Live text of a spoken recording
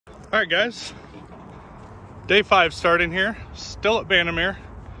All right, guys. Day 5 starting here. Still at Bandimere.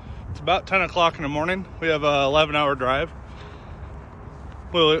 It's about 10 o'clock in the morning. We have an 11-hour drive.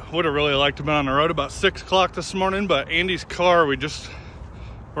 We would have really liked to be on the road about 6 o'clock this morning, but Andy's car,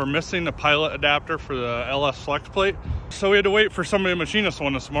 we're missing the pilot adapter for the LS flex plate. So we had to wait for somebody to machine us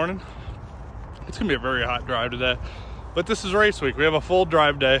one this morning. It's gonna be a very hot drive today. But this is race week. We have a full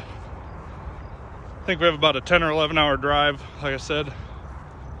drive day. I think we have about a 10 or 11 hour drive, like I said.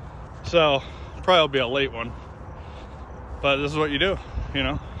 So probably will be a late one. But this is what you do, you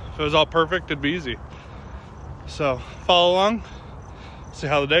know. If it was all perfect, it'd be easy. So follow along, see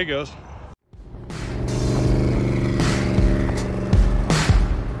how the day goes.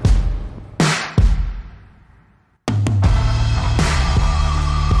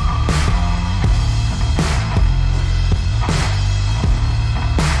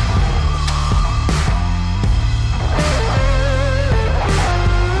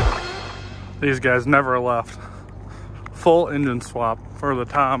 These guys never left. Full engine swap for the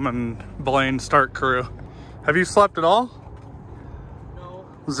Tom and Blaine start crew. Have you slept at all? No.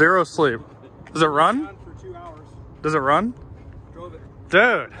 Zero sleep. Does it run? For 2 hours. Does it run? Drove it.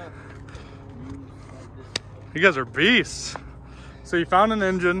 Dude. You guys are beasts. So you found an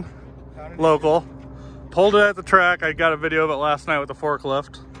engine, local, pulled it at the track. I got a video of it last night with the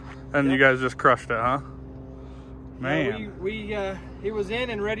forklift, and you guys just crushed it, huh? Man. Yeah, he was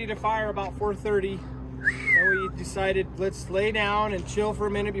in and ready to fire about 4:30, and we decided let's lay down and chill for a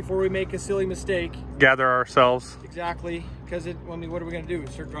minute before we make a silly mistake. Gather ourselves. Exactly, because what are we gonna do?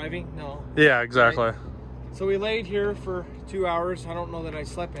 Start driving? No. Yeah, exactly. Right? So we laid here for 2 hours. I don't know that I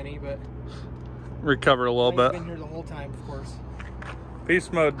slept any, but recovered a little bit. I've been here the whole time, of course.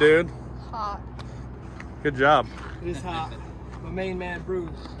 Beast mode, dude. Hot. Good job. It is hot. My main man, Bruce.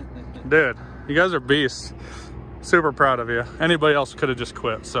 Dude, you guys are beasts. Super proud of you. Anybody else could have just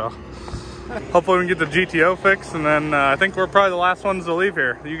quit, so. Hopefully we can get the GTO fixed, and then I think we're probably the last ones to leave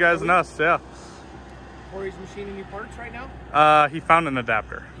here. You guys and us, yeah. Corey's machining new parts right now? He found an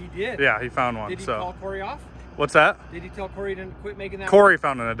adapter. He did? Yeah, he found one. Did he call Corey off? What's that? Did he tell Corey to quit making that? Corey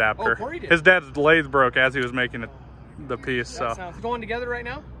found an adapter. Oh, Corey did? His dad's lathe broke as he was making the piece, That so. sounds going together right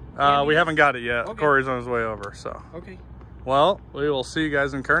now? We haven't got it yet. Okay. Corey's on his way over, so. Okay. Well, we will see you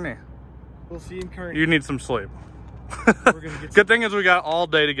guys in Kearney. We'll see you in Kearney. You need some sleep. We're gonna get Good thing is we got all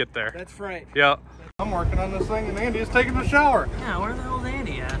day to get there. That's right. Yeah. I'm working on this thing and Andy's taking a shower. Yeah, where the hell's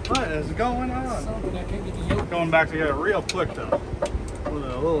Andy at? What is going on? Something I can't get the yoke. Going back together real quick though, with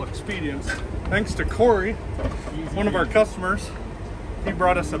a little expedience. Thanks to Corey, one of our customers. He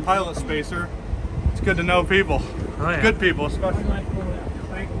brought us a pilot spacer. It's good to know people. Oh, yeah. Good people, especially.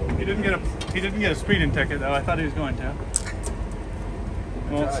 He didn't get a speeding ticket though. I thought he was going to.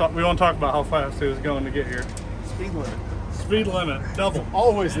 We won't talk about how fast he was going to get here. Speed limit. Speed limit, double.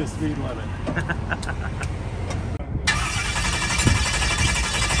 Always the speed limit.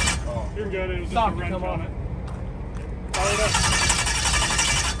 You're good. It was just Stop a to wrench come on on. it. Fire it up.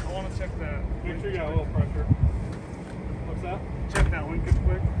 I want to check that. Make sure you got a little pressure. What's that? Check that linkage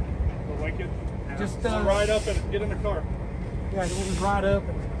quick. The linkage. Just ride up and get in the car. Yeah, we'll just ride up.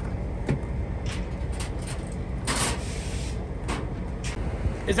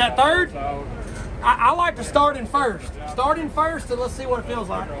 Is that third? I like to start in first. Start in first and let's see what it feels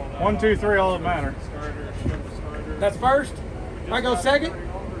like. 1, 2, 3, all that matter. That's first. I go second.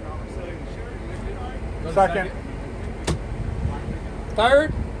 Second.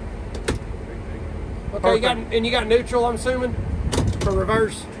 Third. Okay, Perfect. you got neutral, I'm assuming, for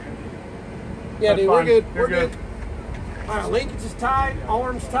reverse. Yeah, That's dude, fine. we're good. You're We're good. All right, linkage is tight,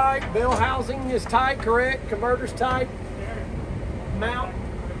 arms tight, bell housing is tight, correct, converter's tight, mount,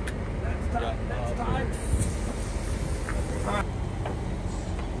 that's tight, that's tight. All right.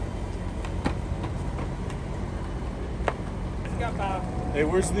 Got 5. Hey,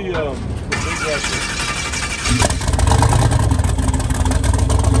 where's the big record?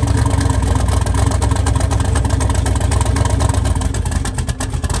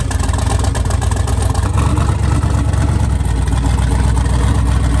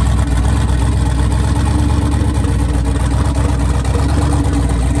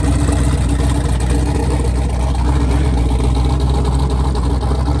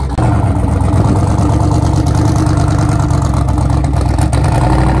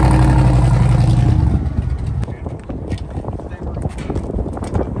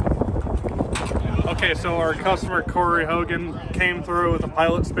 Okay, so our customer Corey Hogan came through with a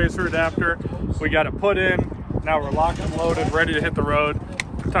pilot spacer adapter. We got it put in. Now we're locked and loaded, ready to hit the road.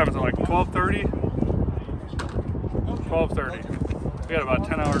 What time is it, like 12:30? 12:30. We got about a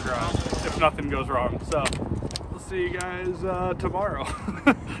 10-hour drive if nothing goes wrong. So let's see you guys tomorrow,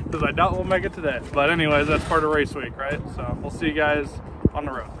 because I doubt we'll make it today. But anyways, that's part of race week, right? So we'll see you guys on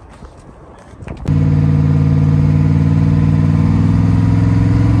the road.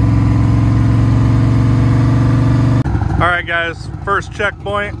 All right, guys, first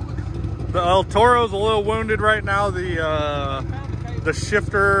checkpoint. The El Toro's a little wounded right now. The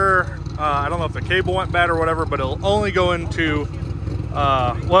shifter, I don't know if the cable went bad or whatever, but it'll only go into,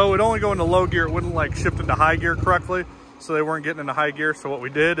 well, it would only go into low gear. It wouldn't like shift into high gear correctly. So they weren't getting into high gear. So what we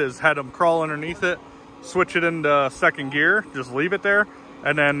did is had them crawl underneath it, switch it into second gear, just leave it there.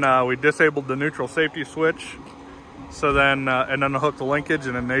 And then we disabled the neutral safety switch. So then, and then hook the linkage,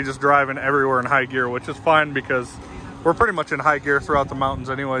 and then they just driving everywhere in high gear, which is fine because we're pretty much in high gear throughout the mountains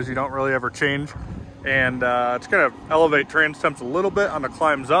anyways. You don't really ever change. And it's gonna elevate trans temps a little bit on the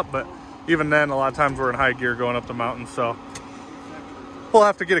climbs up, but even then, a lot of times we're in high gear going up the mountain. So we'll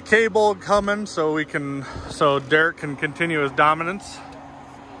have to get a cable coming so Derek can continue his dominance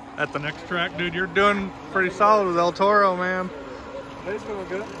at the next track. Dude, you're doing pretty solid with El Toro, man. It's going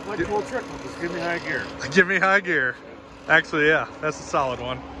good. Like a full trickle. Just give me high gear. Give me high gear. Actually, yeah, that's a solid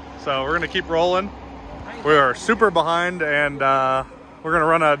one. So we're gonna keep rolling. We are super behind, and we're gonna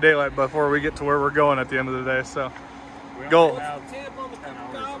run out of daylight before we get to where we're going at the end of the day. So go. Yeah,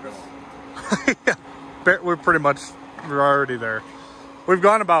 we're already there. We're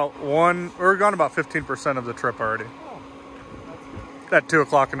gone about 15% of the trip already. At 2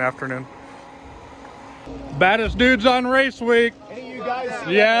 o'clock in the afternoon. Baddest dudes on race week. Hey, you guys.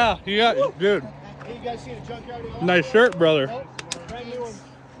 Yeah, you got, dude. Hey, you guys see the junkyard? Nice shirt, brother. Oh, brand new one.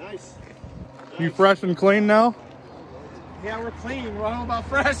 Nice. You fresh and clean now? Yeah, we're clean. We're all about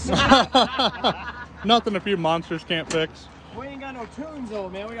fresh. Nothing a few monsters can't fix. We ain't got no tunes though,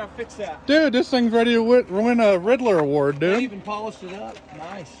 man. We gotta fix that. Dude, this thing's ready to win a Riddler award, dude. They even polished it up.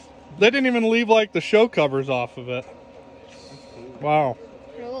 Nice. They didn't even leave like the show covers off of it. Wow.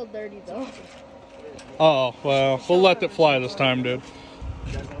 You're a little dirty though. Oh, well, we'll let it fly this time, dude.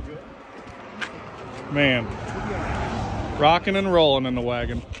 Man. Rocking and rolling in the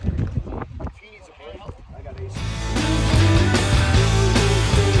wagon.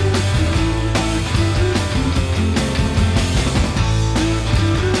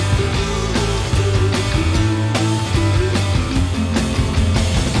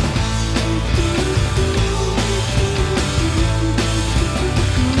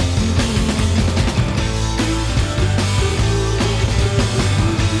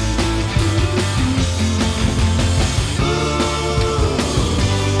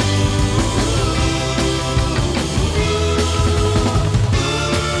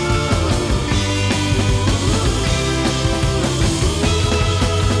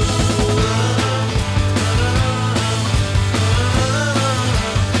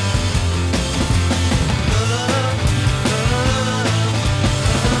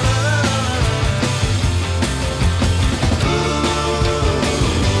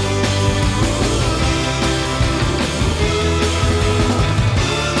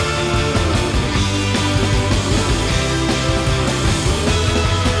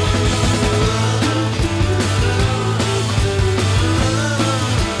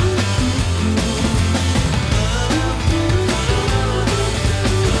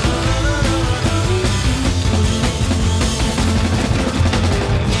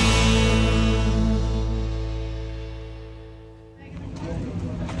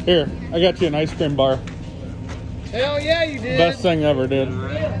 Here, I got you an ice cream bar. Hell yeah, you did. Best thing ever, dude.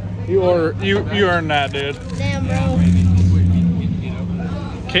 You earned that, dude. Damn, bro.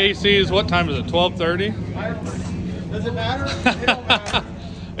 Casey's, what time is it? 12:30? Does it matter? It don't matter.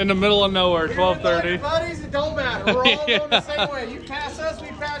 In the middle of nowhere, 12:30. Buddies, it don't matter. We're all going the same way. You pass us, we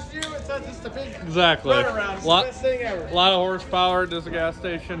pass you. It's just a big Exactly. runaround. It's the best thing ever. A lot of horsepower. There's a gas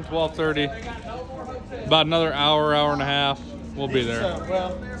station. 12:30. About another hour and a half. We'll be there. So,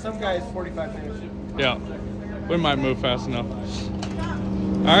 well, some guys 45 minutes. Yeah. We might move fast enough.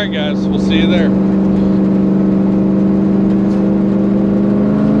 All right, guys. We'll see you there.